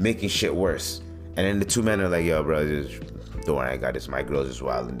making shit worse. And then the 2 men are like, yo, bro, don't worry, I got this. My girl's just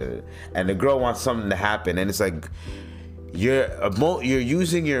wild. And the girl wants something to happen. And it's like, you're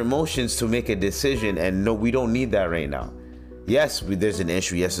using your emotions to make a decision. And no, we don't need that right now. Yes, there's an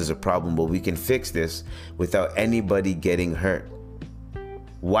issue. Yes, there's a problem. But we can fix this without anybody getting hurt.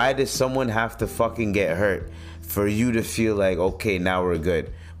 Why does someone have to fucking get hurt for you to feel like, okay, now we're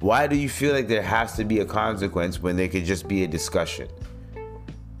good? Why do you feel like there has to be a consequence when there could just be a discussion?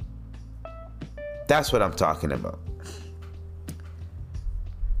 That's what I'm talking about.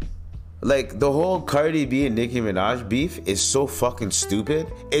 Like, the whole Cardi B and Nicki Minaj beef is so fucking stupid.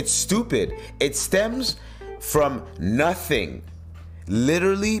 It's stupid. It stems from nothing.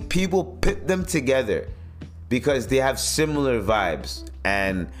 Literally, people put them together because they have similar vibes.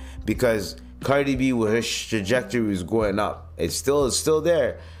 And because Cardi B, with her trajectory was going up. It's still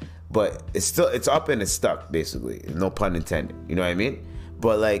there. But it's up and it's stuck, basically. No pun intended. You know what I mean?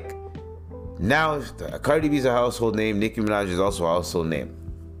 But like, now, Cardi B is a household name. Nicki Minaj is also a household name.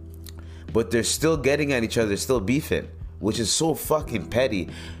 But they're still getting at each other, still beefing, which is so fucking petty.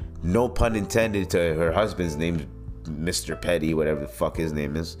 No pun intended to her husband's name, Mr. Petty, whatever the fuck his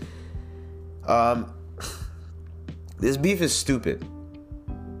name is. This beef is stupid.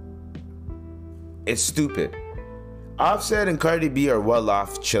 It's stupid. Offset and Cardi B are well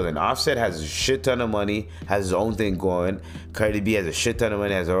off chilling. Offset has a shit ton of money, has his own thing going. Cardi B has a shit ton of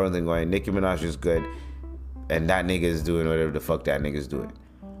money, has her own thing going. Nicki Minaj is good. And that nigga is doing whatever the fuck that nigga's doing.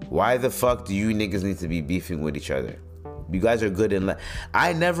 Why the fuck do you niggas need to be beefing with each other? You guys are good in life.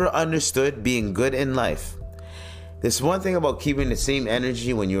 I never understood being good in life. There's one thing about keeping the same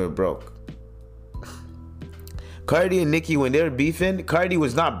energy when you were broke. Cardi and Nicki, when they were beefing, Cardi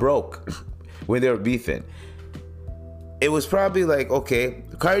was not broke when they were beefing. It was probably like, okay,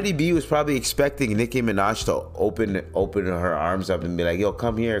 Cardi B was probably expecting Nicki Minaj to open her arms up and be like, yo,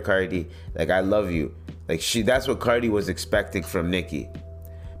 come here, Cardi. Like, I love you. Like, that's what Cardi was expecting from Nicki.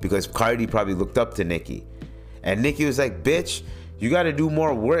 Because Cardi probably looked up to Nicki. And Nicki was like, bitch, you got to do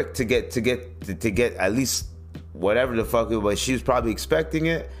more work to get at least whatever the fuck it was. But she was probably expecting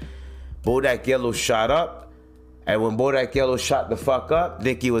it. Bodak Yellow shot up. And when Bodak Yellow shot the fuck up,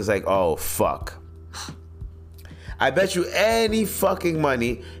 Nicki was like, oh, fuck. I bet you any fucking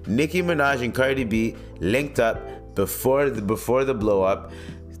money Nicki Minaj and Cardi B linked up before the blow up.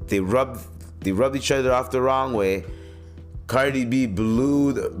 They rubbed each other off the wrong way. Cardi B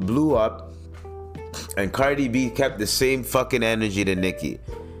blew up, and Cardi B kept the same fucking energy to Nicki.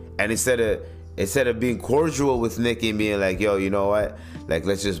 And instead of being cordial with Nicki and being like, yo, you know what? Like,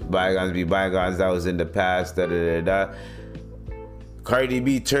 let's just bygones be bygones. That was in the past. Da da da da. Cardi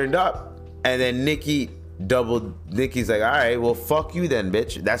B turned up, and then Nicki's like, all right, well, fuck you then,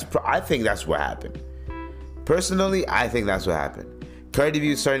 bitch. I think that's what happened. Personally, I think that's what happened. Cardi B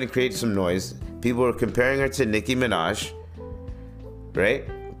was starting to create some noise. People were comparing her to Nicki Minaj, right?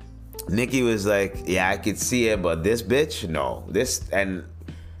 Nicki was like, yeah, I could see it, but this bitch, no. And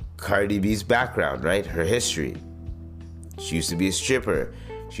Cardi B's background, right? Her history. She used to be a stripper.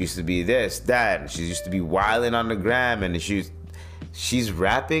 She used to be this, that. She used to be wilding on the gram, and she's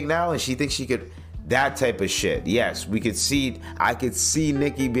rapping now and she thinks she could, that type of shit. Yes, I could see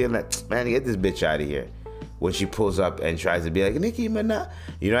Nicki being like, man, get this bitch out of here. When she pulls up and tries to be like, Nicki, man,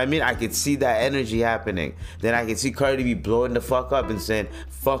 you know what I mean? I could see that energy happening. Then I could see Cardi B blowing the fuck up and saying,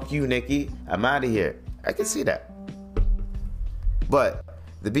 fuck you, Nicki, I'm out of here. I can see that. But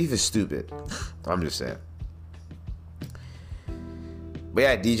the beef is stupid. I'm just saying. But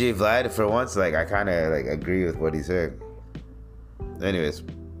yeah, DJ Vlad, for once, like, I kind of like agree with what he said. Anyways,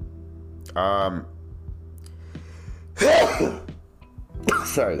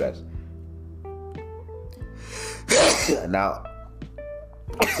 sorry guys. Now,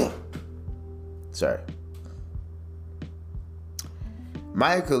 sorry.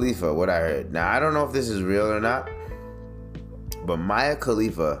 Maya Khalifa, what I heard. Now, I don't know if this is real or not, but Maya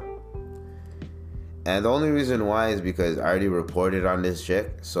Khalifa, and the only reason why is because I already reported on this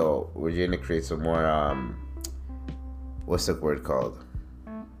chick, so we're going to create some more, what's the word called?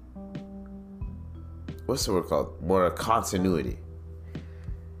 More continuity.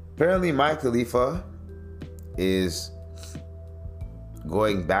 Apparently, Maya Khalifa is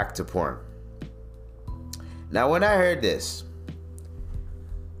going back to porn. Now, when I heard this,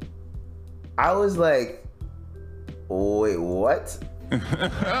 I was like, wait, what?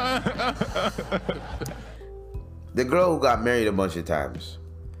 The girl who got married a bunch of times,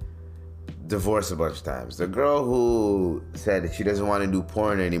 divorced a bunch of times, the girl who said that she doesn't want to do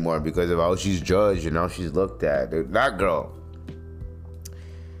porn anymore because of how she's judged and how she's looked at, that girl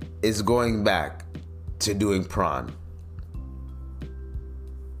is going back to doing prawn.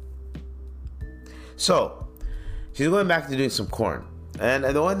 So, she's going back to doing some corn. And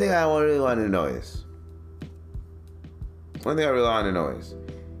the one thing I really want to know is,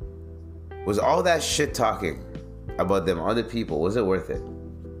 was all that shit talking about them other people, was it worth it?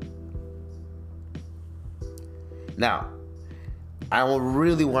 Now, I will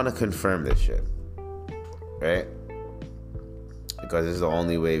really want to confirm this shit, right? Because this is the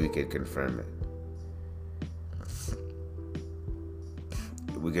only way we could confirm it.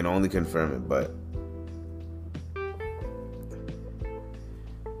 We can only confirm it, but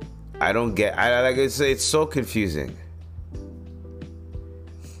I don't get. It's so confusing.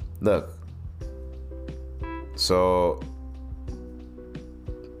 Look, so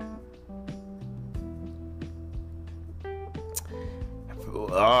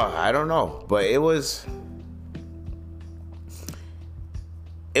I don't know, but it was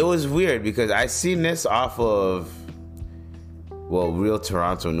weird because I seen this off of, well, Real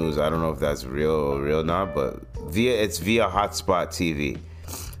Toronto News. I don't know if that's real or not, but it's via Hotspot TV.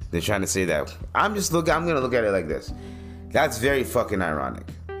 They're trying to say that. I'm gonna look at it like this. That's very fucking ironic.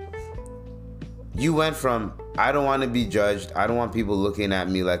 You went from, I don't want to be judged, I don't want people looking at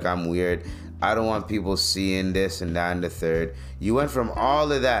me like I'm weird, I don't want people seeing this and that and the third. You went from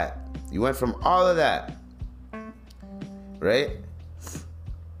all of that. Right?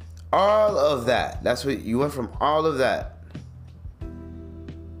 All of that. That's what you went from, all of that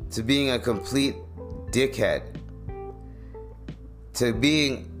to being a complete dickhead. To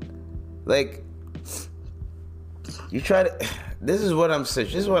being like, you try to, this is what I'm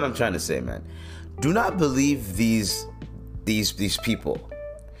trying to say, man. Do not believe these people.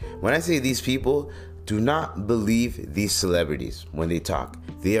 When I say these people, do not believe these celebrities when they talk.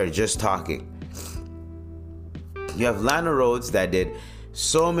 They are just talking. You have Lana Rhoades that did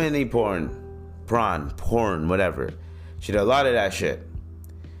so many porn, whatever. She did a lot of that shit.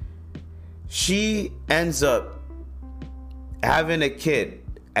 She ends up having a kid,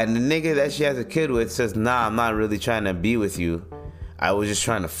 and the nigga that she has a kid with says, nah, I'm not really trying to be with you. I was just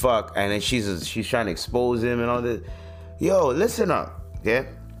trying to fuck. And then she's trying to expose him and all this. Yo, listen up, okay?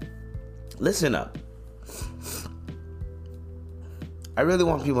 Listen up. I really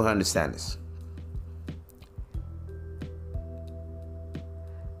want people to understand this.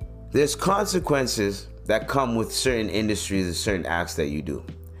 There's consequences that come with certain industries and certain acts that you do.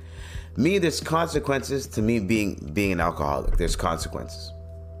 Me, there's consequences to me being an alcoholic. There's consequences.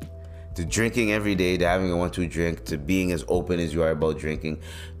 To drinking every day, to having a 1-2 drink, to being as open as you are about drinking.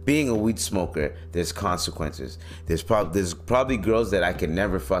 Being a weed smoker, there's consequences. There's probably girls that I can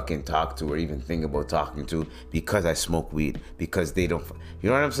never fucking talk to or even think about talking to because I smoke weed. Because they don't, you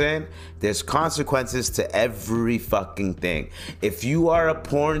know what I'm saying? There's consequences to every fucking thing. If you are a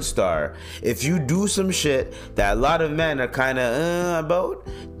porn star, if you do some shit that a lot of men are kind of about,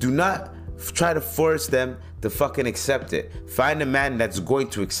 do not try to force them to fucking accept it. Find a man that's going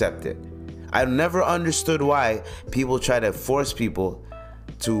to accept it. I've never understood why people try to force people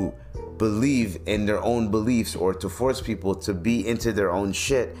to believe in their own beliefs or to force people to be into their own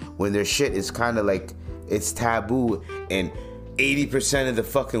shit when their shit is kind of like, it's taboo and 80% of the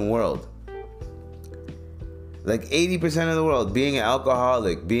fucking world. Like 80% of the world being an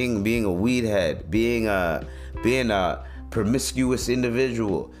alcoholic, being a weed head, being a promiscuous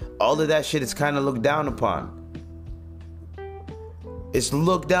individual. All of that shit is kind of looked down upon. It's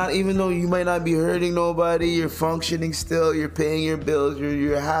looked down, even though you might not be hurting nobody, you're functioning still, you're paying your bills,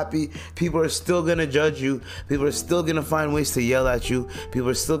 you're happy. People are still gonna judge you. People are still gonna find ways to yell at you. People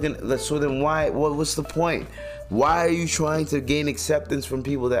are still gonna. So then what's the point? Why are you trying to gain acceptance from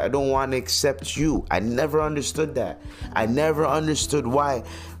people that don't want to accept you? I never understood that. I never understood why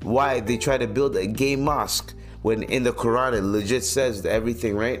they try to build a gay mosque when in the Quran it legit says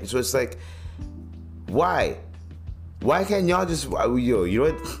everything, right? So it's like, why? Why can't y'all just, you know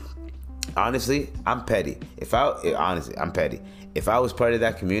what? Honestly, I'm petty. I'm petty. If I was part of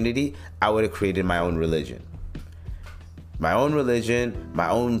that community, I would have created my own religion. My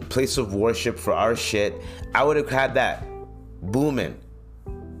own place of worship for our shit. I would have had that booming.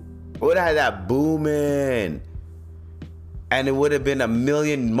 And it would have been a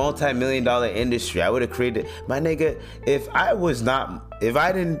multi-million dollar industry. I would have created, my nigga,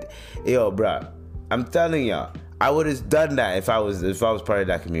 bro, I'm telling y'all, I would have done that if I was part of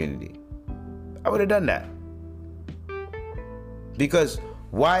that community. I would have done that. Because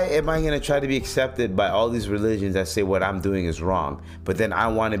why am I going to try to be accepted by all these religions that say what I'm doing is wrong, but then I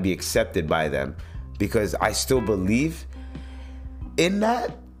want to be accepted by them because I still believe in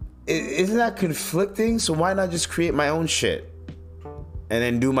that? Isn't that conflicting? So why not just create my own shit and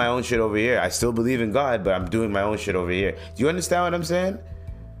then do my own shit over here? I still believe in God, but I'm doing my own shit over here. Do you understand what I'm saying?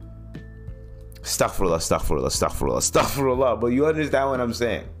 Astaghfirullah. But you understand what I'm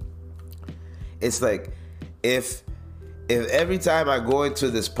saying? It's like, if every time I go into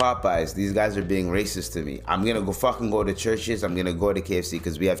this Popeyes, these guys are being racist to me, I'm gonna go to churches. I'm gonna go to KFC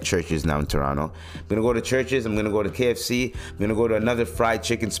because we have churches now in Toronto. I'm gonna go to churches. I'm gonna go to KFC. I'm gonna go to another fried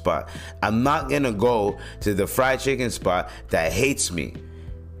chicken spot. I'm not gonna go to the fried chicken spot that hates me.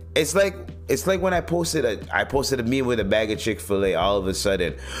 It's like when I posted a meme with a bag of Chick-fil-A. All of a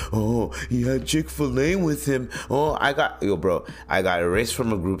sudden, oh, he had Chick-fil-A with him. Oh, I got erased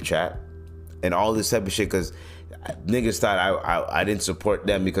from a group chat and all this type of shit because niggas thought I didn't support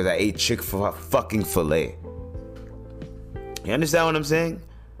them because I ate Chick-fucking-fil-A. You understand what I'm saying?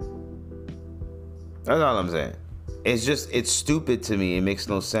 That's all I'm saying. It's stupid to me. It makes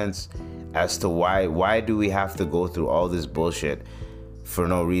no sense as to why do we have to go through all this bullshit for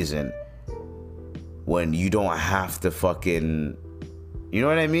no reason when you don't have to fucking, you know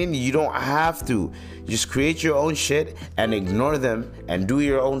what I mean? You don't have to. Just create your own shit and ignore them and do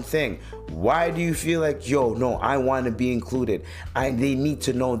your own thing. Why do you feel like, yo, no, I want to be included? They need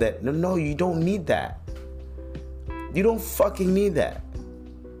to know that. No, you don't need that. You don't fucking need that.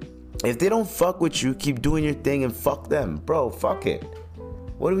 If they don't fuck with you, keep doing your thing and fuck them. Bro, fuck it.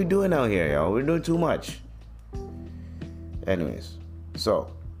 What are we doing out here, yo? We're doing too much. Anyways, so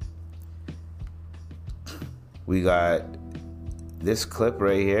we got this clip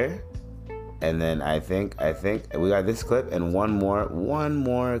right here. And then I think we got this clip and one more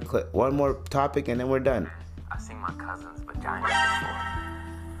clip, one more topic, and then we're done. I've seen my cousin's vagina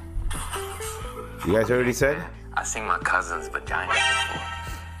before. You guys heard what he said? I've seen my cousin's vagina before.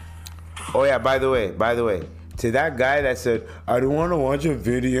 Oh yeah, by the way, to that guy that said, I don't want to watch a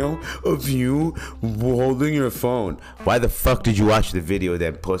video of you holding your phone. Why the fuck did you watch the video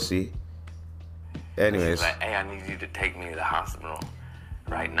then, pussy? Anyways. She's like, hey, I need you to take me to the hospital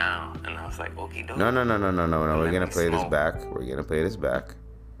right now. And I was like, okie dokie. No. We're gonna play this back. We're gonna play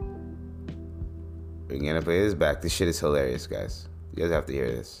this back. This shit is hilarious, guys. You guys have to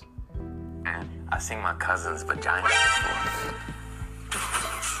hear this. And I seen my cousin's vagina before.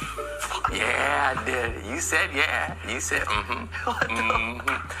 Yeah, I did. You said yeah. You said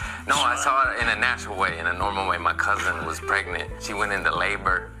No, I saw it in a natural way, in a normal way. My cousin was pregnant. She went into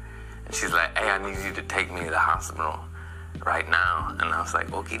labor. And she's like, hey, I need you to take me to the hospital right now. And I was like,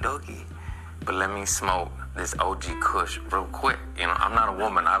 okie dokie. But let me smoke this OG Kush real quick. You know, I'm not a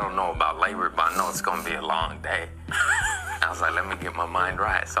woman. I don't know about labor, but I know it's going to be a long day. I was like, let me get my mind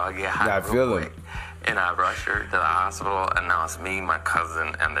right. So I get high real quick. And I rush her to the hospital, and now it's me, my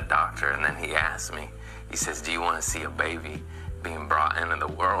cousin, and the doctor. And then he asked me, he says, do you want to see a baby being brought into the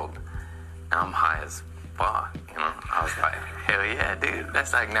world? And I'm high as fuck, you know? I was like, hell yeah, dude.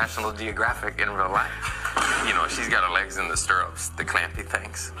 That's like National Geographic in real life. You know, she's got her legs in the stirrups, the clampy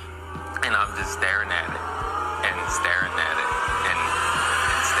things. And I'm just staring at it, and staring at it, and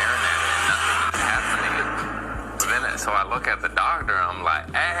staring at it, and nothing is happening. But then, so I look at the doctor, I'm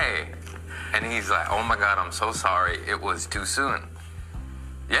like, hey. And he's like, oh my God, I'm so sorry. It was too soon.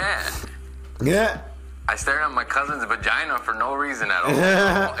 Yeah. Yeah. I stared at my cousin's vagina for no reason at all.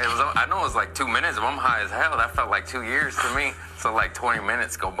 I know it was like 2 minutes, but I'm high as hell. That felt like 2 years to me. So like 20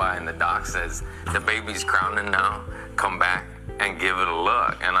 minutes go by and the doc says, the baby's crowning now. Come back and give it a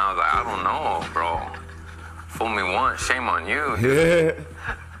look. And I was like, I don't know, bro. Fool me once, shame on you. Yeah.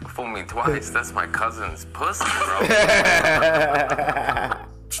 Fool me twice, that's my cousin's pussy, bro.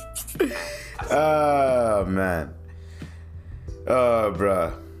 Oh, man. Oh,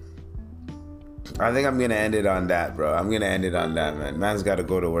 bro. I think I'm going to end it on that, bro. I'm going to end it on that, man. Man's got to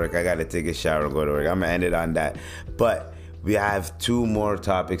go to work. I got to take a shower and go to work. I'm going to end it on that. But we have 2 more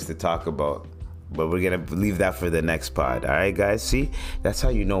topics to talk about. But we're going to leave that for the next pod. All right, guys? See? That's how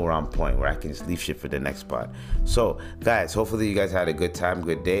you know we're on point, where I can just leave shit for the next pod. So, guys, hopefully you guys had a good time,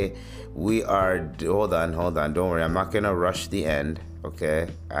 good day. We are... Hold on. Don't worry. I'm not going to rush the end, okay?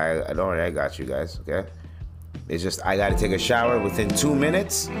 I don't worry. I got you guys, okay? It's just I got to take a shower within 2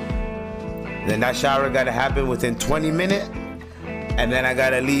 minutes. Then that shower got to happen within 20 minutes. And then I got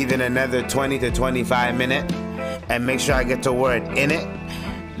to leave in another 20 to 25 minutes. And make sure I get to work in it.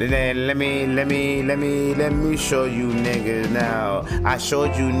 Then let me show you niggas now. I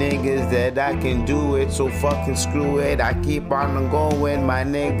showed you niggas that I can do it, so fucking screw it. I keep on going, my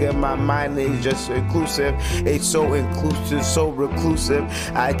nigga. My mind is just inclusive. It's so inclusive, so reclusive.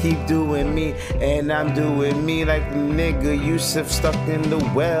 I keep doing me, and I'm doing me like the nigga Yusuf stuck in the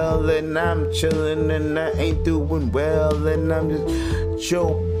well, and I'm chilling, and I ain't doing well, and I'm just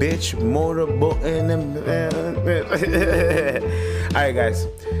yo bitch motorboating. Alright, guys.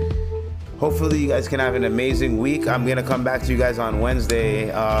 Hopefully you guys can have an amazing week. I'm gonna come back to you guys on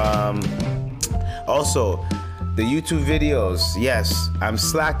Wednesday. Also, the YouTube videos. Yes, I'm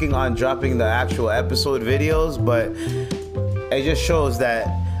slacking on dropping the actual episode videos, but it just shows that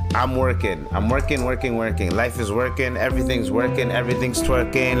I'm working. I'm working. Life is working. Everything's working. Everything's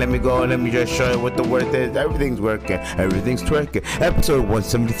twerking. Let me go. Let me just show you what the word is. Everything's working. Everything's twerking. Episode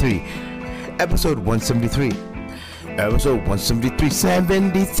 173. Episode 173. Episode 173,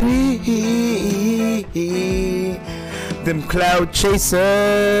 73. Them cloud chasers.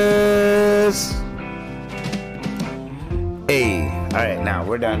 Hey, all right, now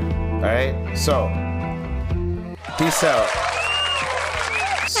we're done. All right, so peace out.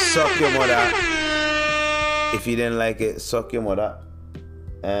 Suck your mother. If you didn't like it, suck your mother.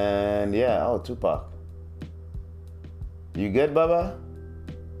 And yeah, oh, Tupac. You good, Baba?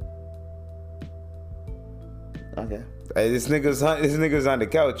 Okay. This nigga's on the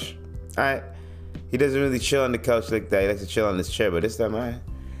couch. Alright. He doesn't really chill on the couch like that. He likes to chill on his chair, but this time, alright.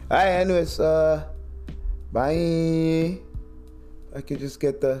 Alright, anyways, bye. I could just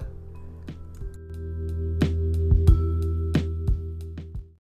get the